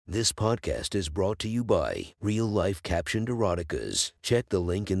This podcast is brought to you by Real Life Captioned Eroticas. Check the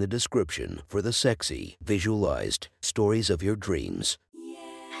link in the description for the sexy, visualized stories of your dreams.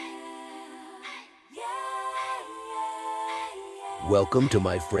 Welcome to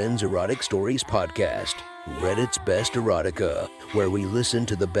my friend's Erotic Stories podcast, Reddit's Best Erotica, where we listen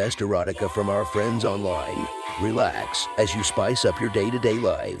to the best erotica from our friends online. Relax as you spice up your day-to-day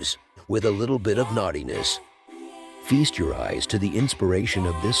lives with a little bit of naughtiness. Feast your eyes to the inspiration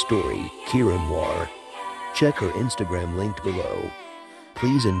of this story, Kieran War. Check her Instagram linked below.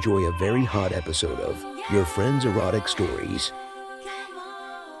 Please enjoy a very hot episode of Your Friend's Erotic Stories.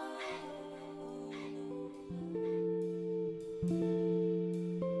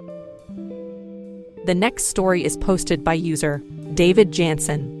 The next story is posted by user David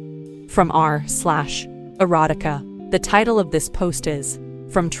Jansen from r/erotica. The title of this post is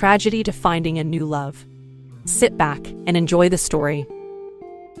From Tragedy to Finding a New Love. Sit back and enjoy the story.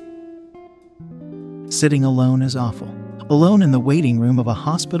 Sitting alone is awful. Alone in the waiting room of a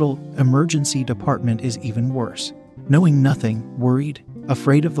hospital emergency department is even worse. Knowing nothing, worried,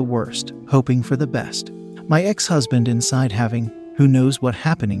 afraid of the worst, hoping for the best. My ex-husband inside having, who knows what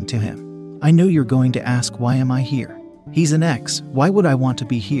happening to him. I know you're going to ask, why am I here? He's an ex, why would I want to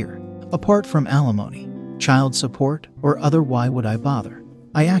be here? Apart from alimony, child support, or other, why would I bother?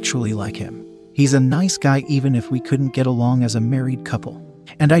 I actually like him. He's a nice guy even if we couldn't get along as a married couple.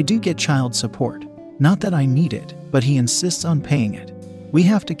 And I do get child support. Not that I need it, but he insists on paying it. We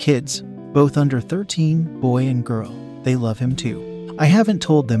have 2 kids, both under 13, boy and girl. They love him too. I haven't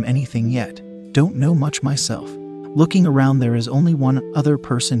told them anything yet. Don't know much myself. Looking around, there is only one other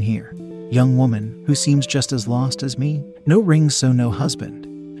person here. Young woman who seems just as lost as me. No ring, so no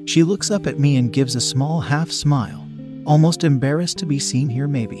husband. She looks up at me and gives a small half smile. Almost embarrassed to be seen here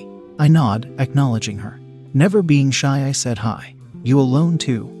maybe. I nod, acknowledging her. Never being shy, I said hi. You alone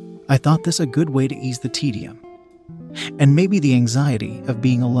too? I thought this a good way to ease the tedium and maybe the anxiety of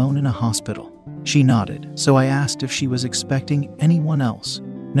being alone in a hospital. She nodded, so I asked if she was expecting anyone else.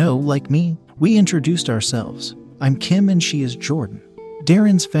 No, like me. We introduced ourselves. I'm Kim and she is Jordan.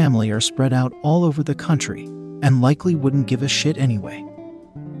 Darren's family are spread out all over the country and likely wouldn't give a shit anyway.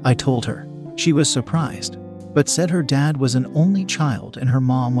 I told her. She was surprised, but said her dad was an only child and her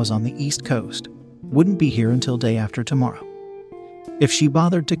mom was on the East Coast. Wouldn't be here until day after tomorrow, if she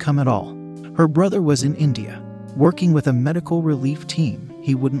bothered to come at all. Her brother was in India, working with a medical relief team.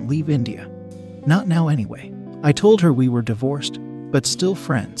 He wouldn't leave India. Not now anyway. I told her we were divorced, but still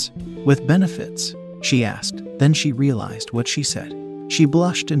friends. With benefits, she asked. Then she realized what she said. She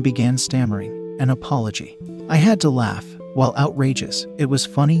blushed and began stammering an apology. I had to laugh. While outrageous, it was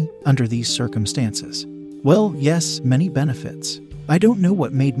funny under these circumstances. Well, yes, many benefits. I don't know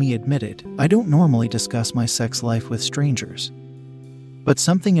what made me admit it. I don't normally discuss my sex life with strangers. But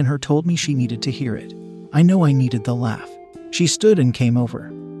something in her told me she needed to hear it. I know I needed the laugh. She stood and came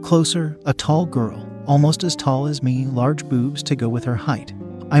over. Closer, a tall girl, almost as tall as me, large boobs to go with her height.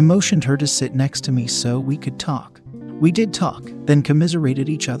 I motioned her to sit next to me so we could talk. We did talk, then commiserated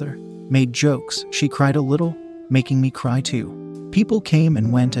each other, made jokes. She cried a little, making me cry too. People came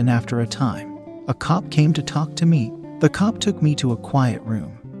and went, and after a time, a cop came to talk to me. The cop took me to a quiet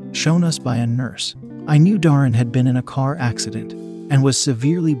room, shown us by a nurse. I knew Darren had been in a car accident and was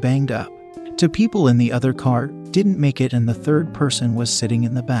severely banged up. 2 people in the other car didn't make it, and the third person was sitting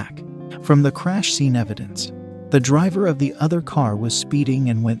in the back. From the crash scene evidence, the driver of the other car was speeding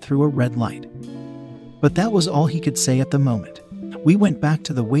and went through a red light. But that was all he could say at the moment. We went back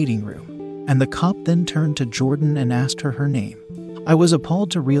to the waiting room, and the cop then turned to Jordan and asked her name. I was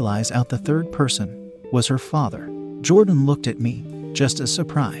appalled to realize the third person was her father. Jordan looked at me, just as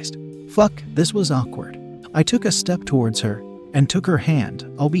surprised. Fuck, this was awkward. I took a step towards her and took her hand.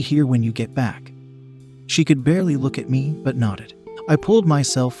 I'll be here when you get back. She could barely look at me, but nodded. I pulled my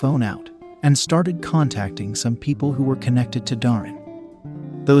cell phone out and started contacting some people who were connected to Darren.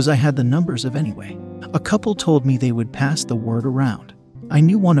 Those I had the numbers of anyway. A couple told me they would pass the word around. I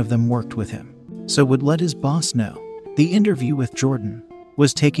knew one of them worked with him, so would let his boss know. The interview with Jordan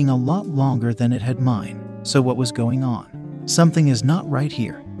was taking a lot longer than it had mine, so what was going on? Something is not right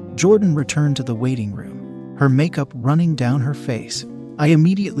here. Jordan returned to the waiting room, her makeup running down her face. I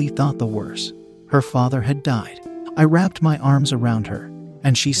immediately thought the worst. Her father had died. I wrapped my arms around her,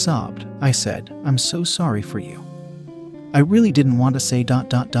 and she sobbed. I said, I'm so sorry for you. I really didn't want to say ...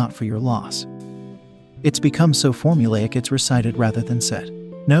 for your loss. It's become so formulaic it's recited rather than said.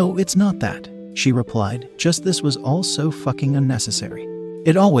 No, it's not that, she replied, just this was all so fucking unnecessary.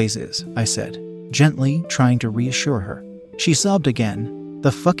 It always is, I said, gently, trying to reassure her. She sobbed again.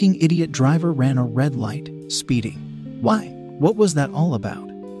 The fucking idiot driver ran a red light, speeding. Why? What was that all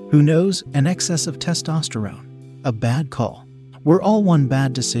about? Who knows? An excess of testosterone. A bad call. We're all one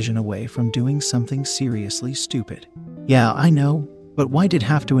bad decision away from doing something seriously stupid. Yeah, I know, but why did it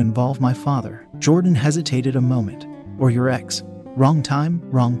have to involve my father? Jordan hesitated a moment. Or your ex. Wrong time,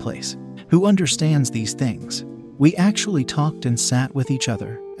 wrong place. Who understands these things? We actually talked and sat with each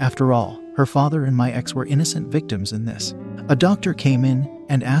other. After all, her father and my ex were innocent victims in this. A doctor came in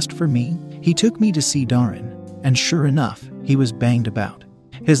and asked for me. He took me to see Darren, and sure enough, he was banged about.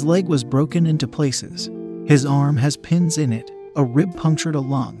 His leg was broken into places. His arm has pins in it, a rib punctured a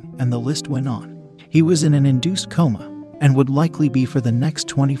lung, and the list went on. He was in an induced coma and would likely be for the next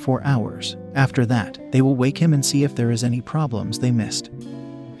 24 hours. After that, they will wake him and see if there is any problems they missed.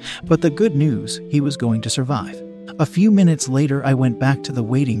 But the good news, he was going to survive. A few minutes later, I went back to the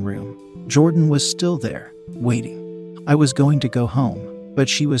waiting room. Jordan was still there, waiting. I was going to go home, but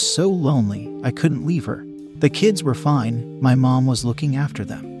she was so lonely, I couldn't leave her. The kids were fine, my mom was looking after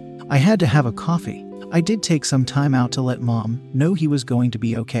them. I had to have a coffee. I did take some time out to let mom know he was going to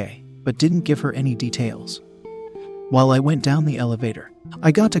be okay, but didn't give her any details. While I went down the elevator,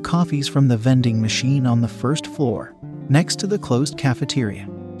 I got to coffees from the vending machine on the first floor, next to the closed cafeteria.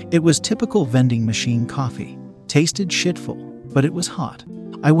 It was typical vending machine coffee. Tasted shitful, but it was hot.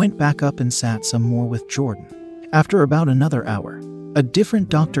 I went back up and sat some more with Jordan. After about another hour, a different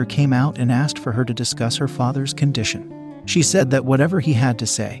doctor came out and asked for her to discuss her father's condition. She said that whatever he had to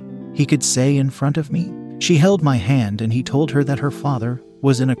say, he could say in front of me. She held my hand and he told her that her father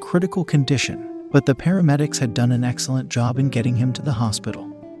was in a critical condition, but the paramedics had done an excellent job in getting him to the hospital.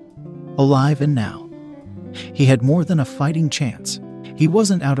 Alive and now. He had more than a fighting chance. He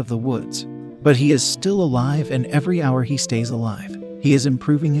wasn't out of the woods, but he is still alive, and every hour he stays alive, he is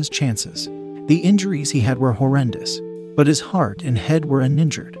improving his chances. The injuries he had were horrendous, but his heart and head were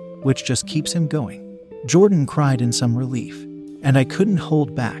uninjured, which just keeps him going. Jordan cried in some relief, and I couldn't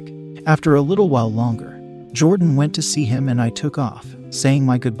hold back. After a little while longer, Jordan went to see him and I took off, saying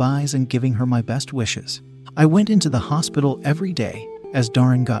my goodbyes and giving her my best wishes. I went into the hospital every day. As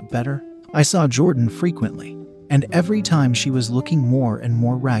Darren got better, I saw Jordan frequently, and every time she was looking more and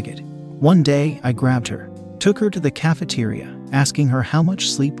more ragged. One day, I grabbed her, took her to the cafeteria, asking her how much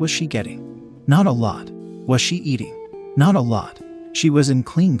sleep was she getting. Not a lot. Was she eating? Not a lot. She was in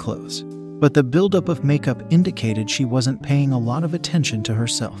clean clothes, but the buildup of makeup indicated she wasn't paying a lot of attention to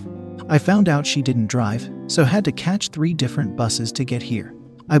herself. I found out she didn't drive, so had to catch 3 different buses to get here.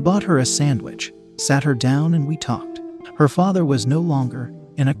 I bought her a sandwich, sat her down, and we talked. Her father was no longer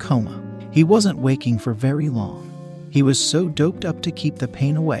in a coma. He wasn't waking for very long. He was so doped up to keep the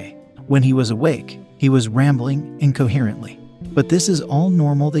pain away. When he was awake, he was rambling incoherently. But this is all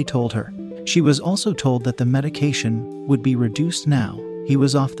normal, they told her. She was also told that the medication would be reduced now he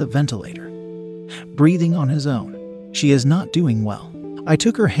was off the ventilator. Breathing on his own. She is not doing well. I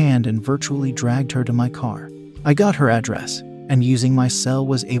took her hand and virtually dragged her to my car. I got her address, and using my cell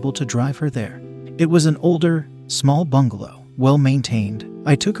was able to drive her there. It was an older, small bungalow, well maintained.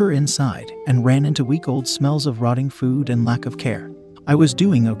 I took her inside and ran into week-old smells of rotting food and lack of care. I was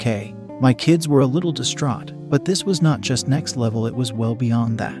doing okay. My kids were a little distraught, but this was not just next level, it was well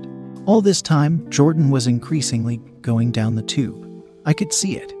beyond that. All this time, Jordan was increasingly going down the tube. I could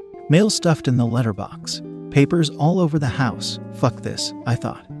see it. Mail stuffed in the letterbox. Papers all over the house. Fuck this, I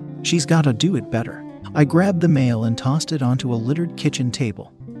thought. She's gotta do it better. I grabbed the mail and tossed it onto a littered kitchen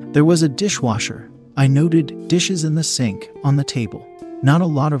table. There was a dishwasher. I noted dishes in the sink on the table. Not a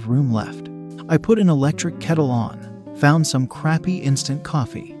lot of room left. I put an electric kettle on, found some crappy instant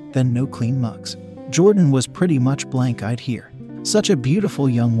coffee, then no clean mugs. Jordan was pretty much blank-eyed here. Such a beautiful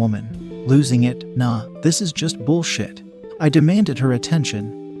young woman. Losing it, nah, this is just bullshit. I demanded her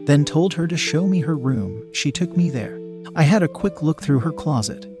attention, then told her to show me her room. She took me there. I had a quick look through her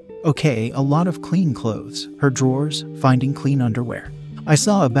closet. Okay, a lot of clean clothes, her drawers, finding clean underwear. I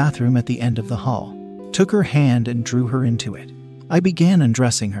saw a bathroom at the end of the hall. Took her hand and drew her into it. I began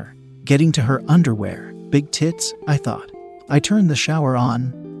undressing her, getting to her underwear. Big tits, I thought. I turned the shower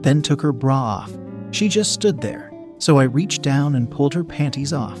on, then took her bra off. She just stood there, so I reached down and pulled her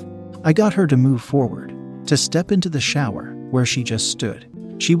panties off. I got her to move forward, to step into the shower, where she just stood.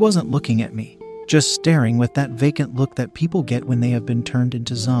 She wasn't looking at me, just staring with that vacant look that people get when they have been turned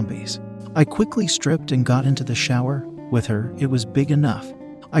into zombies. I quickly stripped and got into the shower with her. It was big enough.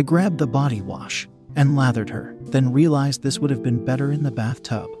 I grabbed the body wash and lathered her, then realized this would have been better in the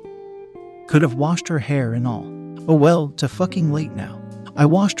bathtub. Could have washed her hair and all. Oh well, too fucking late now. I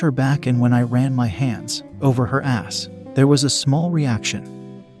washed her back, and when I ran my hands over her ass, there was a small reaction.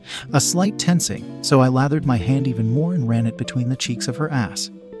 A slight tensing, so I lathered my hand even more and ran it between the cheeks of her ass.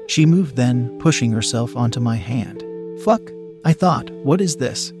 She moved then, pushing herself onto my hand. Fuck, I thought, what is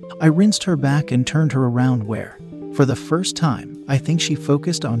this? I rinsed her back and turned her around where, for the first time, I think she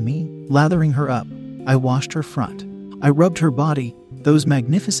focused on me, lathering her up. I washed her front. I rubbed her body, those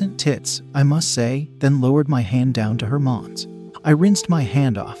magnificent tits, I must say, then lowered my hand down to her mons. I rinsed my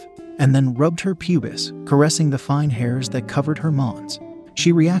hand off, and then rubbed her pubis, caressing the fine hairs that covered her mons.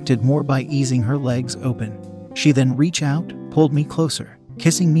 She reacted more by easing her legs open. She then reached out, pulled me closer,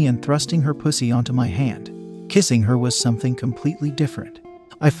 kissing me and thrusting her pussy onto my hand. Kissing her was something completely different.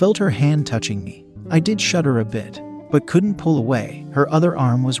 I felt her hand touching me. I did shudder a bit, but couldn't pull away. Her other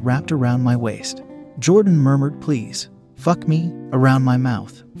arm was wrapped around my waist. Jordan murmured, please. Fuck me, around my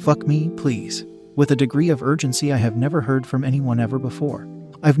mouth. Fuck me, please. With a degree of urgency I have never heard from anyone ever before.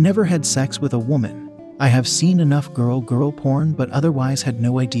 I've never had sex with a woman. I have seen enough girl porn but otherwise had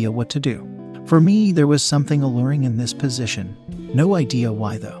no idea what to do. For me, there was something alluring in this position. No idea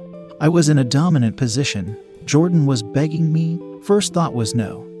why though. I was in a dominant position. Jordan was begging me. First thought was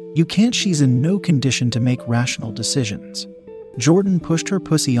no. You can't, she's in no condition to make rational decisions. Jordan pushed her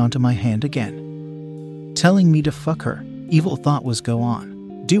pussy onto my hand again, telling me to fuck her. Evil thought was go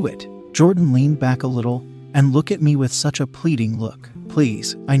on. Do it. Jordan leaned back a little and looked at me with such a pleading look.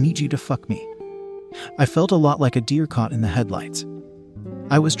 Please, I need you to fuck me. I felt a lot like a deer caught in the headlights.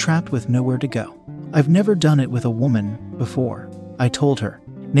 I was trapped with nowhere to go. I've never done it with a woman before, I told her.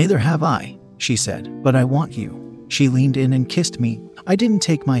 Neither have I, she said, but I want you. She leaned in and kissed me. I didn't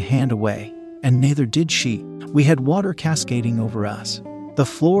take my hand away, and neither did she. We had water cascading over us. The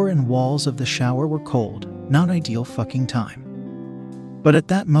floor and walls of the shower were cold, not ideal fucking time. But at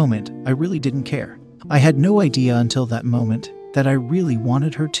that moment, I really didn't care. I had no idea until that moment that I really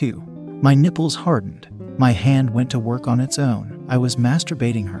wanted her to. My nipples hardened. My hand went to work on its own. I was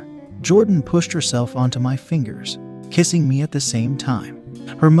masturbating her. Jordan pushed herself onto my fingers, kissing me at the same time.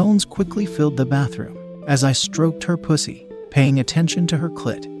 Her moans quickly filled the bathroom as I stroked her pussy, paying attention to her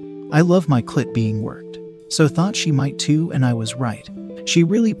clit. I love my clit being worked, so thought she might too, and I was right. She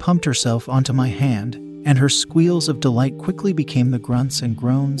really pumped herself onto my hand, and her squeals of delight quickly became the grunts and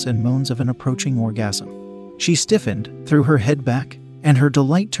groans and moans of an approaching orgasm. She stiffened, threw her head back, and her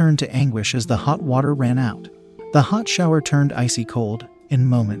delight turned to anguish as the hot water ran out. The hot shower turned icy cold in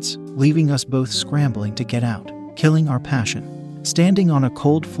moments, leaving us both scrambling to get out, killing our passion. Standing on a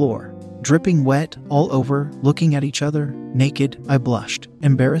cold floor, dripping wet all over, looking at each other, naked, I blushed,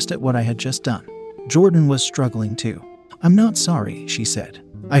 embarrassed at what I had just done. Jordan was struggling too. I'm not sorry, she said.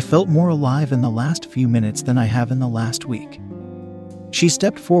 I felt more alive in the last few minutes than I have in the last week. She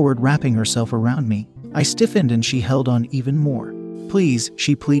stepped forward, wrapping herself around me. I stiffened and she held on even more. Please,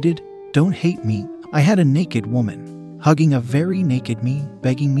 she pleaded, don't hate me. I had a naked woman, hugging a very naked me,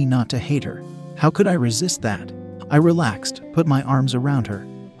 begging me not to hate her. How could I resist that? I relaxed, put my arms around her,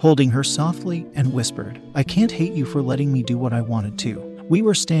 holding her softly, and whispered, I can't hate you for letting me do what I wanted to. We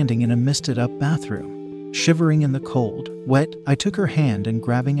were standing in a misted-up bathroom, shivering in the cold, wet. I took her hand and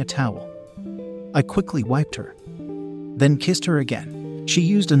grabbing a towel, I quickly wiped her, then kissed her again. She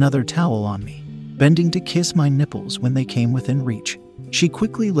used another towel on me, bending to kiss my nipples when they came within reach. She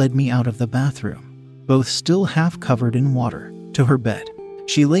quickly led me out of the bathroom, both still half covered in water, to her bed.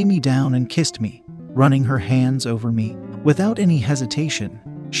 She lay me down and kissed me, running her hands over me. Without any hesitation,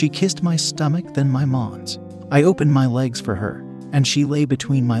 she kissed my stomach, then my mons. I opened my legs for her, and she lay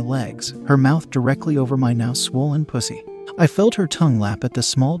between my legs, her mouth directly over my now swollen pussy. I felt her tongue lap at the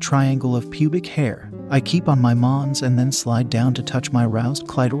small triangle of pubic hair I keep on my mons and then slide down to touch my roused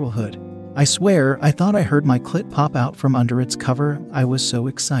clitoral hood. I swear, I thought I heard my clit pop out from under its cover. I was so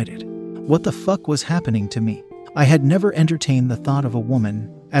excited. What the fuck was happening to me? I had never entertained the thought of a woman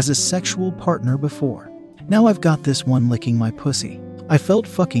as a sexual partner before. Now I've got this one licking my pussy. I felt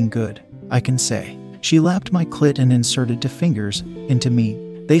fucking good, I can say. She lapped my clit and inserted 2 fingers into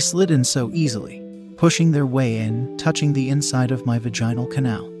me. They slid in so easily, pushing their way in, touching the inside of my vaginal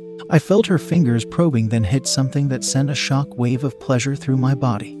canal. I felt her fingers probing, then hit something that sent a shock wave of pleasure through my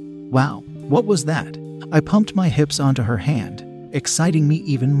body. Wow, what was that? I pumped my hips onto her hand, exciting me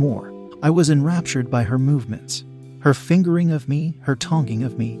even more. I was enraptured by her movements, her fingering of me, her tonguing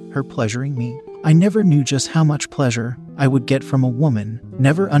of me, her pleasuring me. I never knew just how much pleasure I would get from a woman,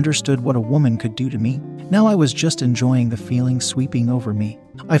 never understood what a woman could do to me. Now I was just enjoying the feeling sweeping over me.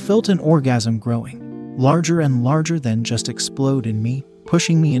 I felt an orgasm growing, larger and larger, then just explode in me,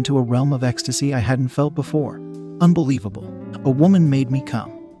 pushing me into a realm of ecstasy I hadn't felt before. Unbelievable. A woman made me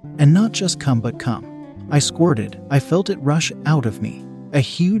come. And not just come, but come. I squirted. I felt it rush out of me. A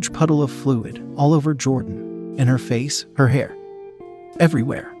huge puddle of fluid all over Jordan, in her face, her hair,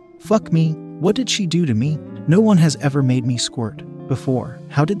 everywhere. Fuck me. What did she do to me? No one has ever made me squirt before.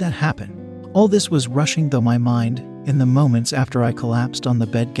 How did that happen? All this was rushing though my mind in the moments after I collapsed on the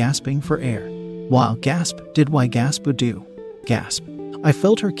bed gasping for air. While gasp, did why gasp would do. Gasp. I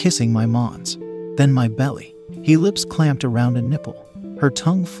felt her kissing my mons. Then my belly. He lips clamped around a nipple. Her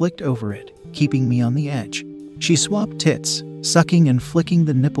tongue flicked over it, keeping me on the edge. She swapped tits, sucking and flicking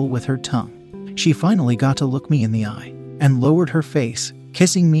the nipple with her tongue. She finally got to look me in the eye, and lowered her face,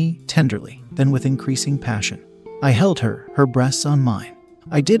 kissing me tenderly, then with increasing passion. I held her breasts on mine.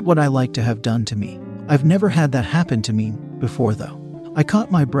 I did what I like to have done to me. I've never had that happen to me before though. I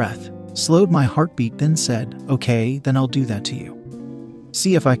caught my breath, slowed my heartbeat, then said, "Okay, then I'll do that to you.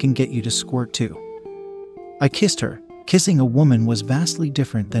 See if I can get you to squirt too." I kissed her. Kissing a woman was vastly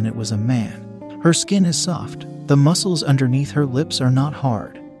different than it was a man. Her skin is soft. The muscles underneath her lips are not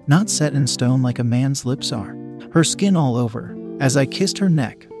hard, not set in stone like a man's lips are. Her skin all over. As I kissed her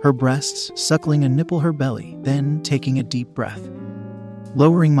neck, her breasts, suckling a nipple, her belly, then taking a deep breath.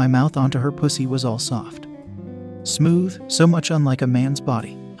 Lowering my mouth onto her pussy was all soft. Smooth, so much unlike a man's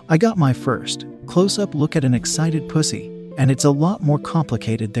body. I got my first close-up look at an excited pussy, and it's a lot more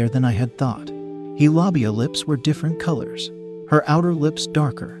complicated there than I had thought. Her labia lips were different colors. Her outer lips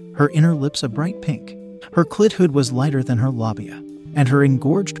darker, her inner lips a bright pink. Her clit hood was lighter than her labia, and her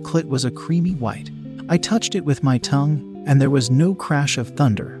engorged clit was a creamy white. I touched it with my tongue, and there was no crash of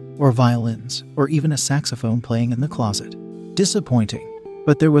thunder, or violins, or even a saxophone playing in the closet. Disappointing,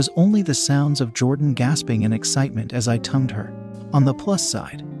 but there was only the sounds of Jordan gasping in excitement as I tongued her. On the plus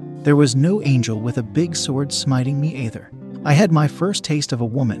side, there was no angel with a big sword smiting me either. I had my first taste of a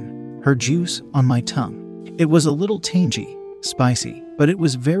woman, her juice on my tongue. It was a little tangy, spicy, but it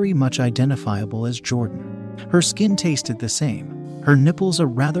was very much identifiable as Jordan. Her skin tasted the same. Her nipples a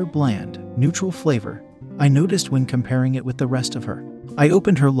rather bland, neutral flavor, I noticed when comparing it with the rest of her. I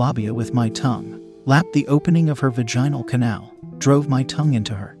opened her labia with my tongue, lapped the opening of her vaginal canal, drove my tongue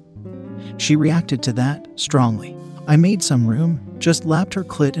into her. She reacted to that strongly. I made some room, just lapped her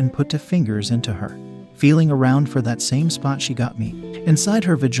clit and put 2 fingers into her, feeling around for that same spot she got me. Inside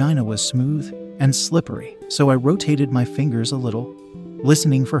her vagina was smooth and slippery, so I rotated my fingers a little,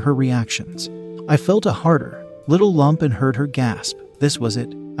 listening for her reactions. I felt a harder, little lump and heard her gasp. This was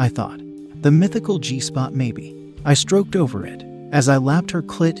it, I thought. The mythical G-spot maybe. I stroked over it. As I lapped her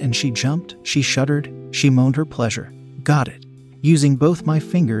clit and she jumped, she shuddered, she moaned her pleasure. Got it. Using both my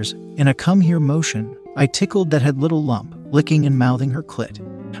fingers, in a come here motion, I tickled that little lump, licking and mouthing her clit.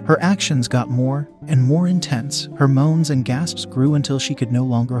 Her actions got more and more intense. Her moans and gasps grew until she could no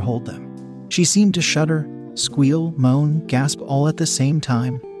longer hold them. She seemed to shudder, squeal, moan, gasp all at the same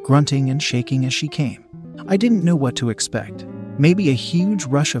time, grunting and shaking as she came. I didn't know what to expect. Maybe a huge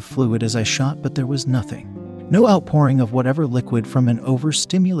rush of fluid as I shot, but there was nothing. No outpouring of whatever liquid from an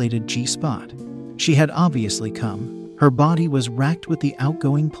overstimulated G-spot. She had obviously come. Her body was racked with the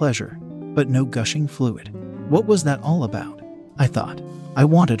outgoing pleasure, but no gushing fluid. What was that all about? I thought. I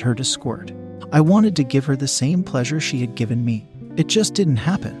wanted her to squirt. I wanted to give her the same pleasure she had given me. It just didn't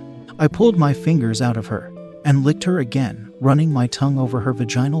happen. I pulled my fingers out of her and licked her again, running my tongue over her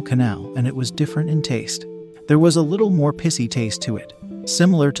vaginal canal, and it was different in taste. There was a little more pissy taste to it,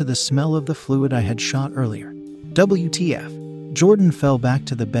 similar to the smell of the fluid I had shot earlier. WTF. Jordan fell back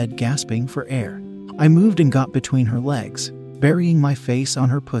to the bed gasping for air. I moved and got between her legs, burying my face on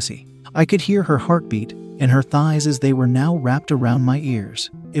her pussy. I could hear her heartbeat in her thighs as they were now wrapped around my ears.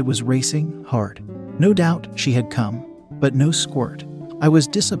 It was racing hard. No doubt she had come, but no squirt. I was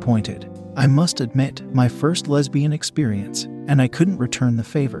disappointed. I must admit, my first lesbian experience, and I couldn't return the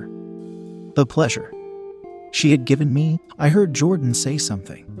favor. The pleasure she had given me. I heard Jordan say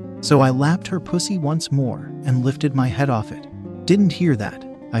something, so I lapped her pussy once more and lifted my head off it. Didn't hear that,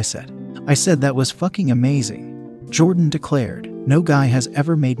 I said. I said that was fucking amazing, Jordan declared. No guy has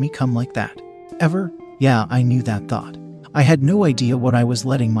ever made me come like that. Ever? Yeah, I knew that thought. I had no idea what I was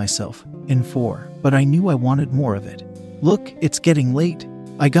letting myself in for, but I knew I wanted more of it. Look, it's getting late.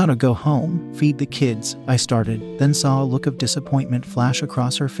 I gotta go home, feed the kids, I started, then saw a look of disappointment flash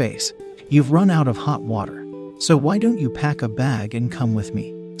across her face. You've run out of hot water. So why don't you pack a bag and come with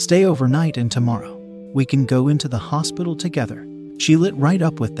me? Stay overnight and tomorrow we can go into the hospital together. She lit right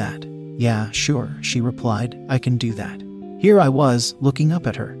up with that. Yeah, sure, she replied, I can do that. Here I was, looking up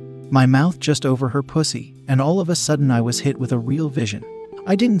at her, my mouth just over her pussy, and all of a sudden I was hit with a real vision.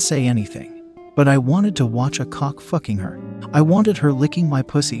 I didn't say anything, but I wanted to watch a cock fucking her. I wanted her licking my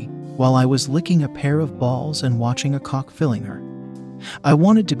pussy while I was licking a pair of balls and watching a cock filling her. I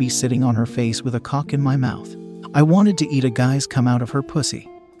wanted to be sitting on her face with a cock in my mouth. I wanted to eat a guy's come out of her pussy.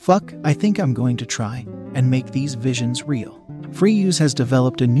 Fuck, I think I'm going to try and make these visions real. Free use has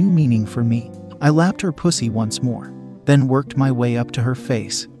developed a new meaning for me. I lapped her pussy once more, then worked my way up to her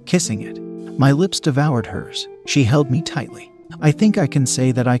face, kissing it. My lips devoured hers, She held me tightly. I think I can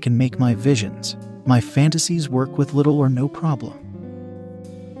say that I can make my visions, my fantasies work with little or no problem.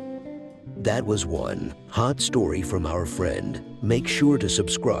 That was one hot story from our friend. Make sure to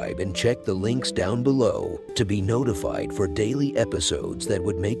subscribe and check the links down below to be notified for daily episodes that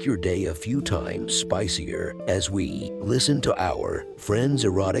would make your day a few times spicier as we listen to our friends'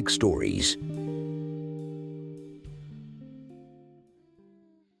 erotic stories.